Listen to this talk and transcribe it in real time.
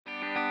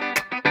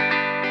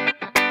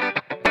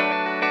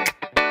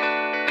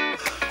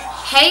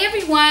Hey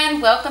everyone,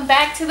 welcome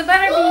back to the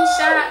Butterbean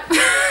Shop.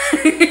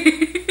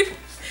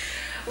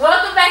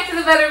 Welcome back to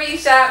the Butterbean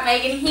Shop.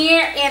 Megan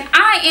here, and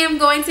I am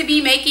going to be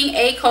making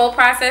a cold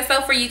process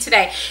soap for you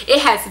today.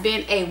 It has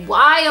been a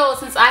while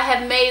since I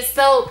have made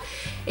soap,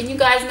 and you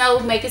guys know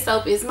making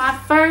soap is my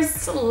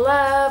first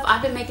love.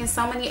 I've been making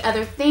so many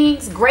other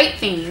things, great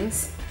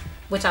things,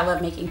 which I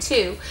love making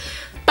too,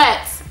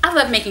 but I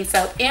love making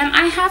soap, and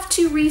I have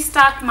to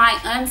restock my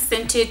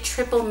unscented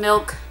triple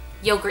milk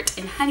yogurt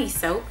and honey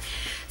soap.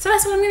 So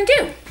that's what I'm gonna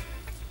do.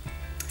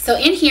 So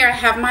in here I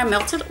have my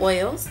melted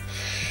oils,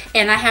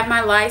 and I have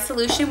my lye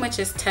solution, which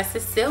is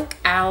Tessa Silk,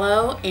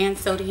 aloe, and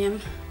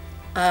sodium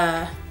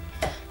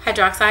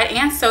hydroxide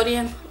and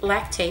sodium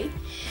lactate.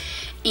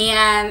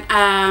 And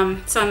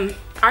I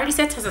already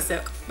said Tessa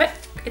Silk, but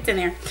it's in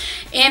there.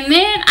 And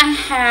then I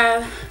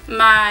have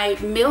my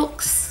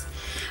milks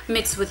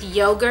mixed with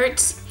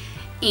yogurt,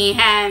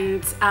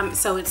 and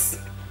so it's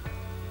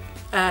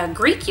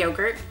Greek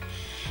yogurt.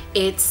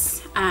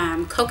 It's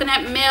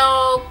coconut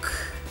milk,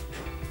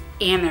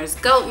 and there's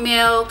goat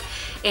milk,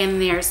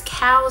 and there's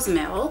cow's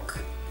milk.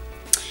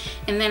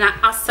 And then I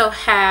also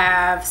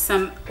have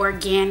some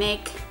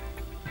organic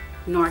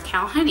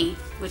NorCal honey,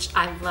 which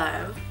I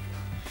love.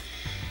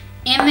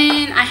 And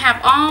then I have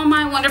all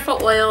my wonderful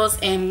oils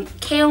and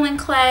kaolin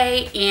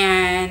clay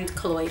and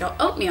colloidal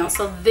oatmeal.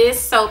 So this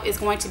soap is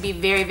going to be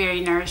very,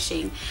 very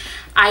nourishing.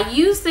 I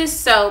use this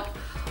soap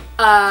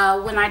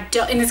when I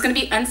don't, and it's going to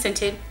be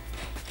unscented.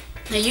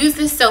 I use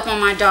this soap on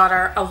my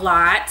daughter a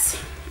lot.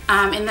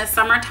 In the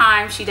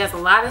summertime, she does a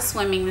lot of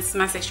swimming. This is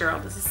my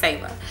 6-year-old, this is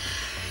Sayla.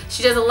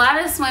 She does a lot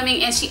of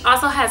swimming, and she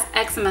also has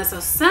eczema,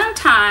 so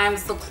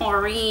sometimes the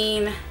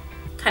chlorine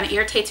kind of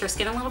irritates her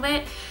skin a little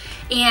bit.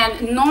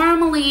 And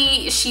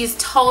normally she's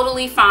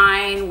totally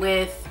fine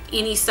with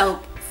any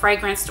soap,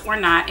 fragranced or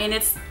not, and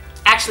it's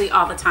actually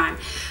all the time.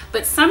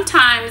 But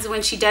sometimes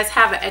when she does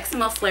have an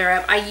eczema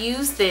flare-up, I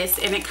use this,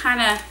 and it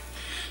kind of,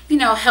 you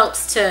know,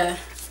 helps to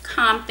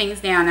calm things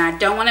down. Now, I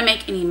don't want to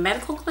make any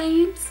medical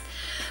claims,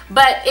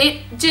 but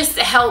it just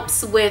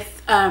helps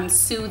with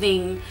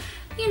soothing,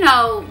 you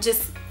know,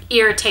 just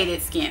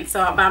irritated skin.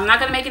 So but I'm not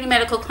going to make any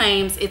medical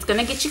claims. It's going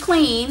to get you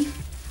clean,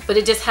 but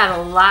it just had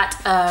a lot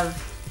of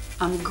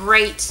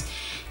great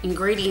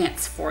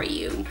ingredients for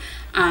you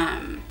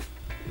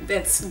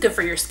that's good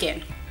for your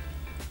skin.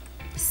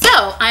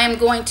 So I am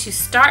going to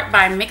start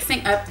by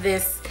mixing up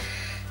this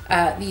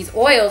these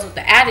oils with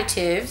the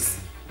additives.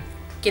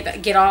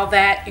 Get all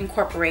that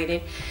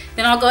incorporated.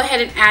 Then I'll go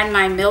ahead and add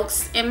my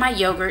milks and my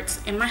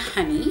yogurts and my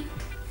honey,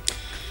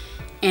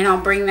 and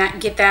I'll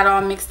get that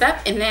all mixed up,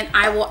 and then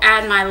I will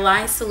add my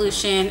lye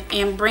solution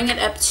and bring it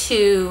up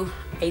to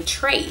a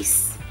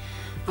trace.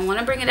 I want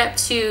to bring it up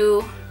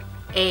to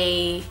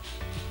a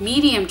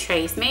medium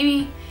trace,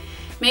 maybe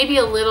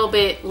a little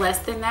bit less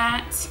than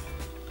that,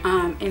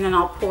 and then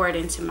I'll pour it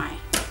into my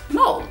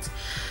mold.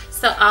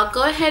 So I'll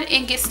go ahead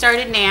and get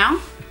started now.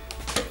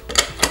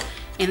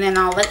 And then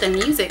I'll let the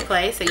music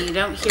play so you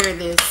don't hear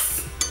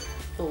this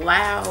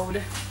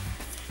loud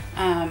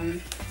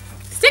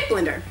stick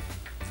blender.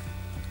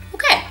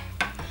 Okay,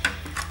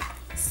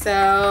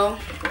 so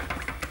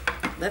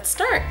let's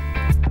start.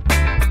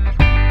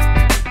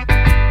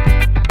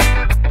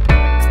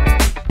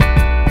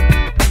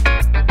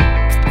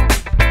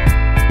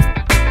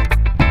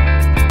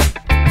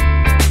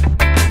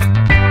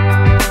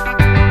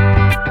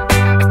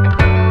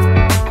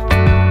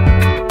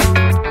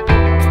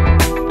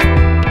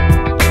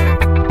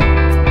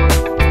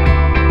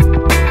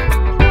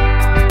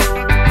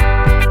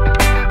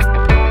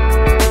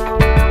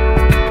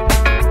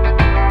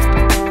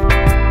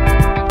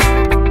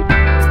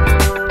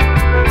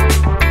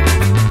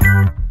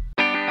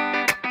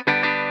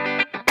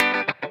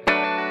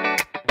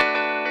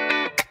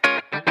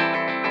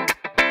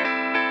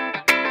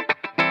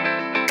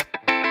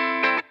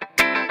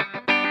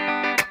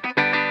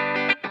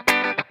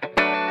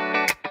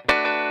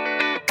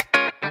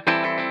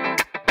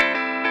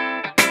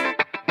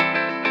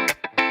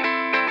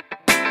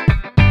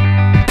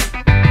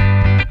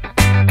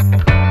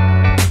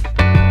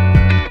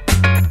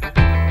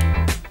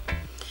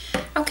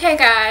 Okay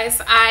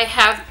guys, I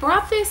have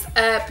brought this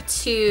up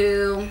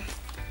to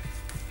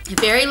a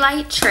very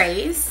light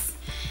trace,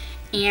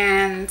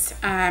 and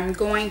I'm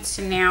going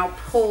to now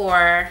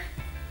pour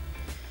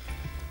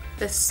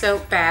the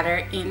soap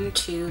batter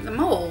into the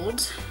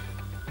mold.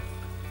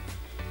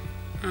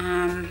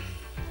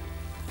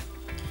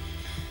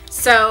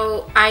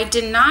 So I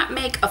did not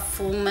make a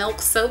full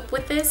milk soap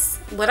with this.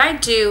 What I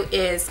do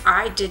is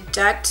I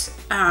deduct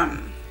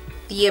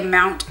the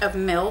amount of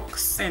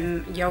milks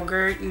and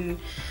yogurt and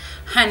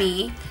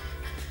honey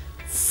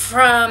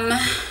from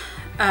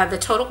the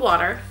total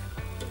water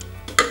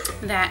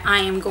that I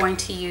am going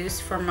to use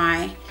for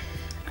my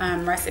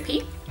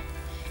recipe.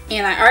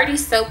 And I already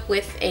soak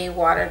with a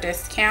water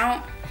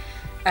discount,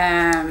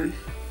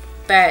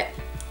 but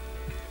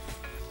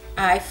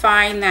I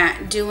find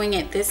that doing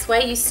it this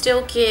way, you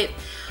still get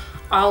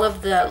all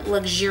of the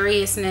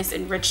luxuriousness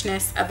and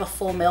richness of a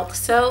full milk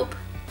soap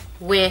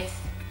with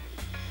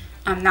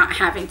not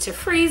having to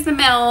freeze the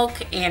milk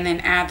and then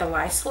add the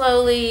lye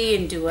slowly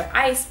and do an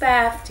ice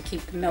bath to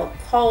keep the milk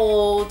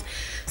cold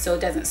so it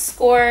doesn't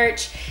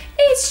scorch.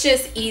 It's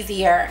just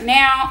easier.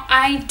 Now,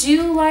 I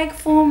do like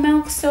full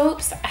milk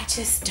soaps. I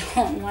just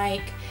don't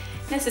like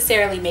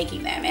necessarily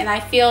making them. And I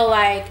feel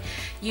like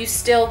you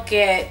still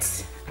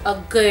get a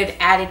good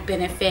added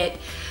benefit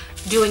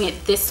doing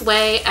it this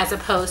way as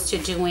opposed to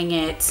doing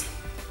it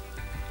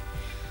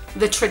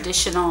the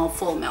traditional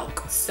full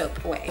milk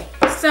soap way.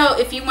 So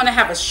if you want to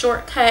have a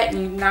shortcut and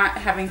you're not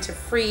having to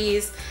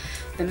freeze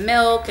the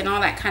milk and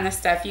all that kind of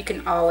stuff, you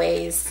can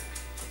always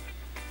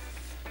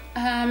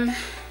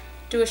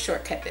do a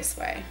shortcut this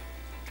way.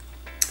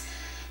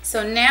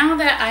 So now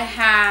that I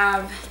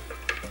have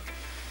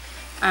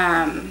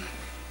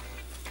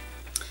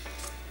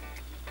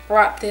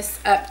brought this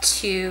up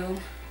to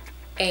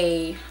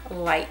a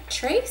light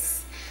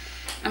trace,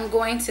 I'm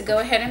going to go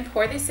ahead and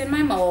pour this in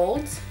my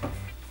mold.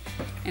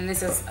 And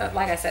this is,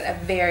 like I said, a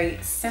very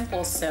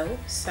simple soap,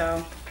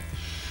 so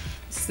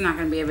this is not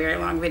going to be a very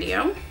long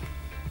video.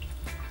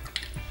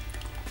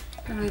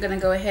 I'm going to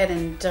go ahead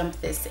and dump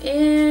this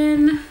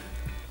in.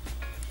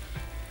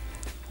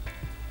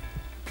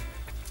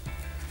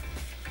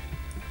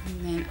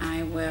 And then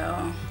I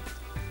will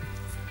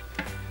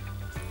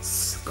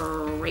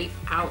scrape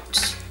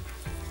out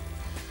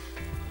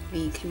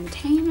the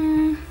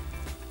container.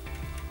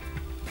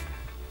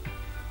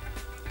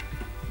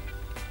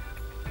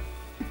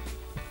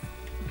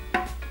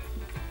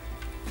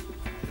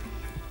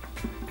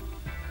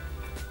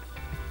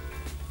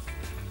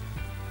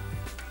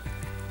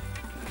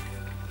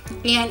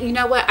 And you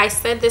know what? I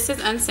said this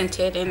is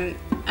unscented, and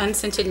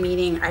unscented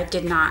meaning I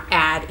did not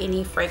add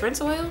any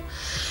fragrance oil.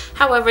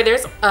 However,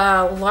 there's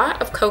a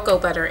lot of cocoa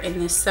butter in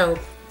this soap.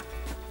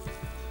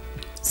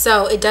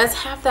 So it does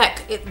have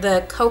that,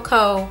 the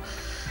cocoa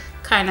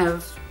kind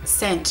of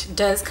scent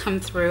does come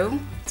through.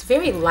 It's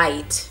very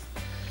light,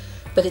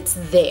 but it's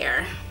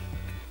there.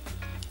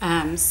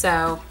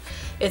 So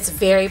it's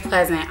very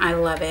pleasant. I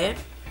love it.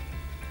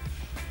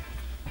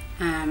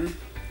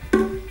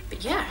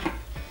 But yeah.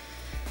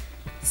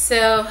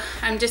 So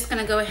I'm just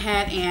gonna go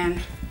ahead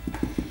and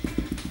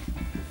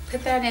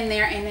put that in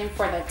there, and then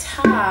for the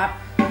top,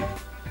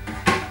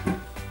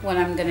 what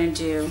I'm gonna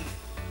do,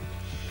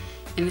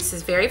 and this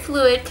is very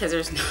fluid because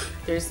it's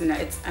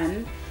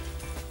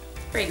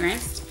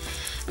unfragranced.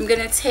 I'm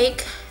gonna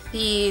take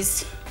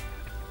these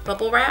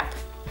bubble wrap.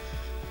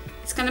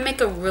 It's gonna make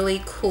a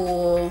really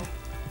cool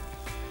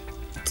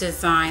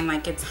design,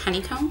 like it's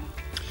honeycomb,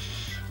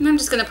 and I'm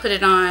just gonna put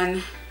it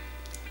on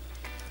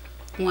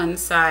one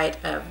side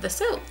of the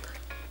soap.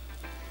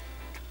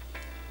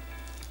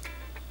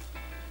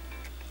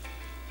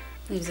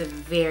 Leaves a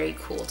very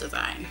cool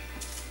design.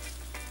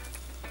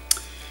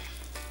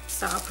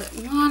 So I'll put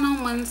one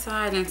on one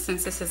side, and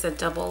since this is a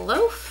double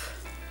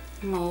loaf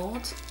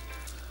mold,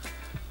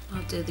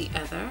 I'll do the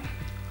other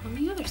on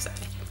the other side.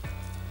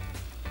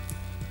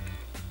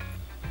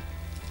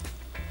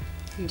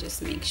 And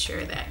just make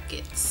sure that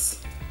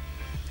gets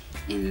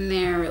in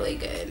there really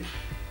good.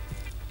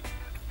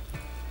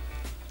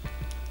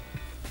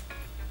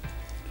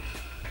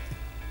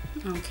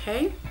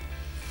 Okay,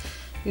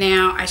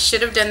 now I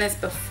should have done this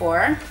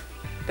before,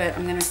 but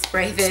I'm gonna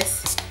spray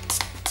this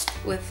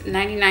with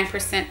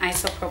 99%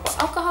 isopropyl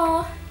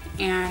alcohol,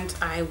 and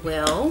I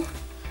will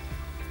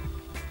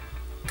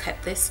cut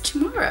this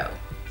tomorrow.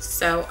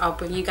 So I'll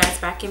bring you guys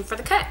back in for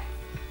the cut.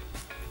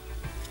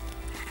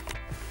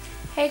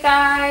 Hey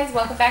guys,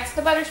 welcome back to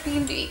the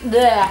Butterbean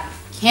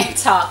can't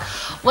talk.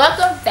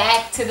 Welcome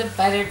back to the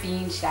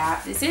Butterbean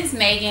shop. This is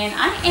Megan.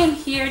 I am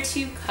here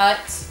to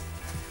cut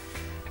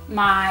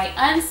my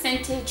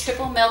unscented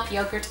triple milk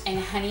yogurt and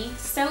honey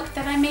soap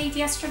that I made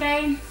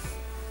yesterday.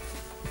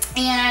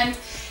 And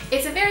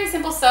it's a very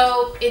simple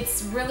soap.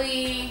 It's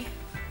really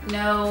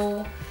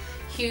no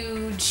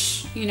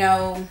huge, you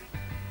know,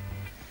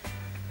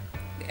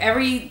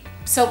 every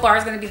soap bar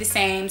is going to be the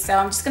same. So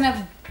I'm just going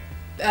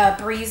to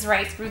breeze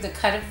right through the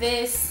cut of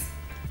this.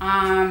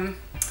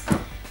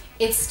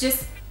 It's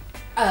just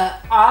an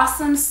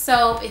awesome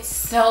soap. It's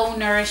so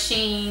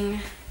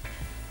nourishing.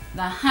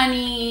 The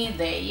honey,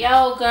 the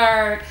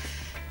yogurt,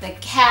 the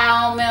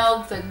cow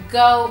milk, the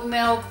goat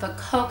milk, the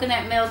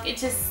coconut milk.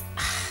 It's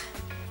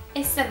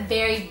a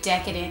very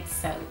decadent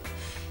soap.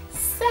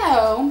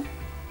 So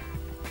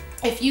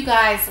if you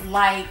guys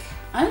like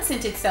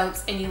unscented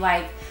soaps and you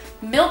like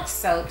milk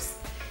soaps,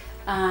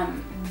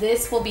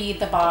 this will be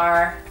the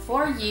bar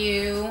for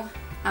you.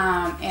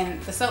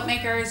 And the soap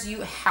makers,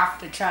 you have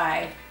to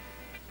try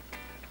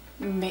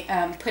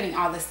putting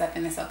all this stuff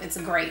in the soap. It's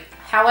great.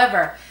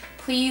 However,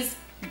 please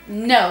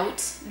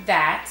note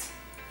that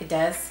it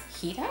does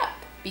heat up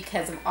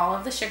because of all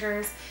of the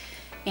sugars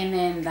and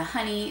then the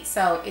honey.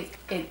 So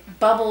it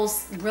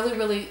bubbles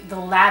really. The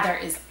lather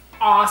is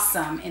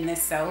awesome in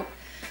this soap,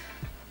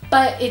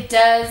 but it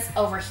does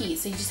overheat.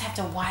 So you just have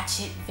to watch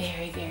it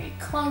very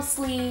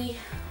closely.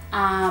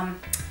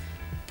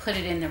 Put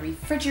it in the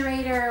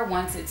refrigerator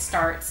once it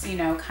starts, you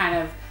know, kind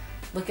of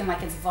looking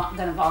like it's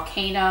gonna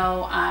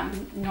volcano.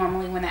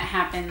 Normally when that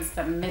happens,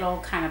 the middle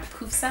kind of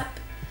poofs up.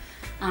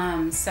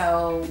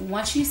 So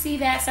once you see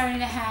that starting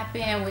to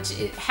happen, which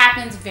it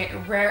happens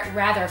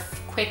rather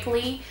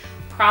quickly,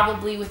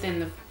 probably within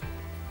the,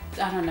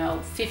 I don't know,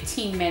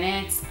 15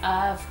 minutes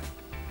of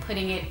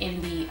putting it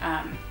in the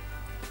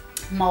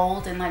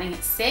mold and letting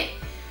it sit.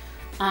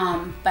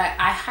 But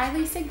I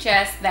highly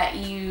suggest that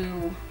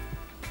you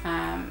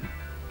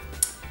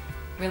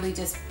really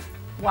just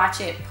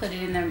watch it, put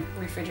it in the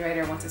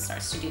refrigerator once it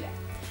starts to do that.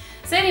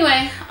 So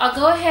anyway, I'll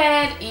go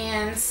ahead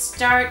and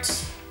start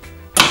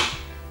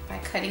by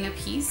cutting a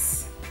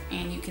piece,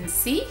 and you can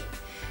see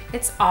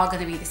it's all going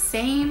to be the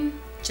same,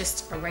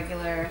 just a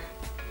regular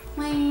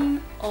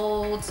plain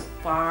old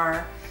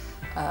bar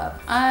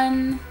of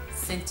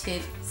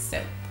unscented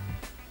soap.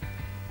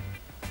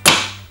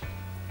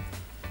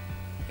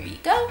 Here you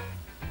go.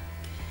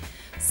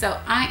 So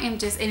I am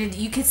just, and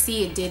you can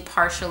see it did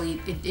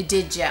partially, it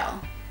did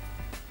gel.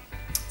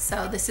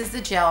 So this is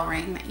the gel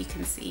ring that you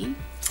can see.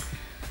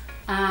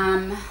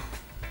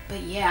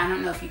 But yeah, I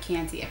don't know if you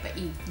can see it, but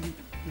you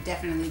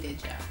definitely did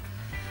gel.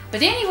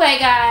 But anyway,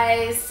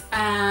 guys,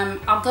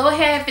 I'll go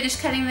ahead and finish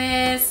cutting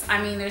this.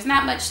 I mean, there's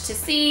not much to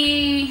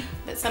see,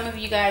 but some of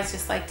you guys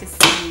just like to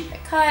see the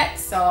cut.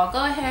 So I'll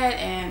go ahead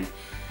and,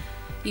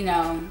 you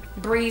know,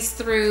 breeze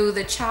through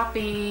the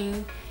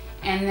chopping.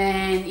 And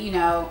then, you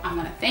know, I'm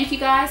gonna thank you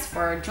guys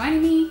for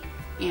joining me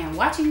and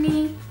watching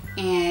me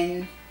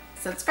and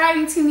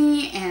subscribing to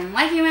me and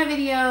liking my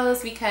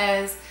videos,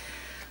 because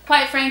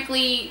quite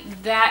frankly,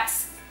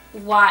 that's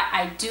why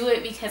I do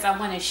it, because I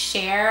want to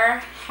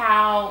share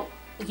how,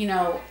 you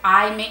know,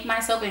 I make my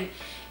soap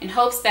in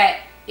hopes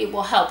that it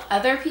will help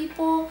other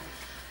people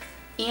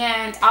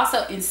and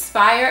also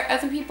inspire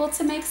other people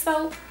to make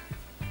soap.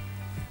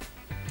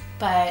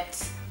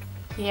 But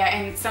yeah,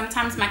 and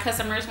sometimes my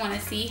customers want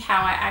to see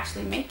how I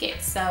actually make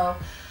it. So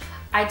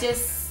I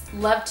just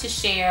love to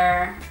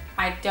share.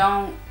 I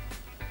don't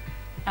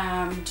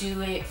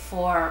do it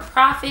for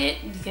profit,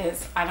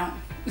 because I don't,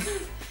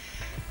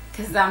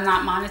 because I'm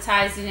not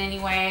monetized in any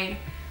way.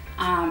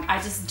 I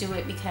just do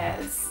it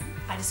because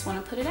I just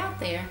want to put it out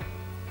there.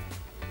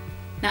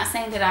 Not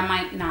saying that I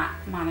might not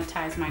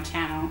monetize my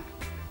channel,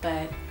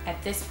 but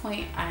at this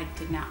point I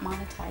did not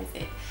monetize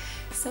it.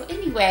 So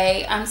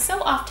anyway, I'm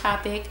so off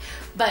topic,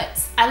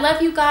 but I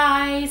love you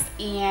guys,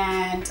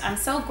 and I'm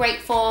so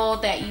grateful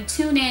that you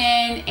tune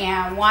in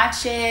and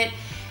watch it.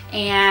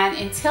 And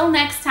until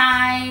next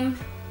time,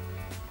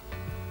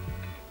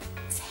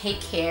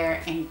 take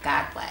care and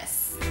God bless.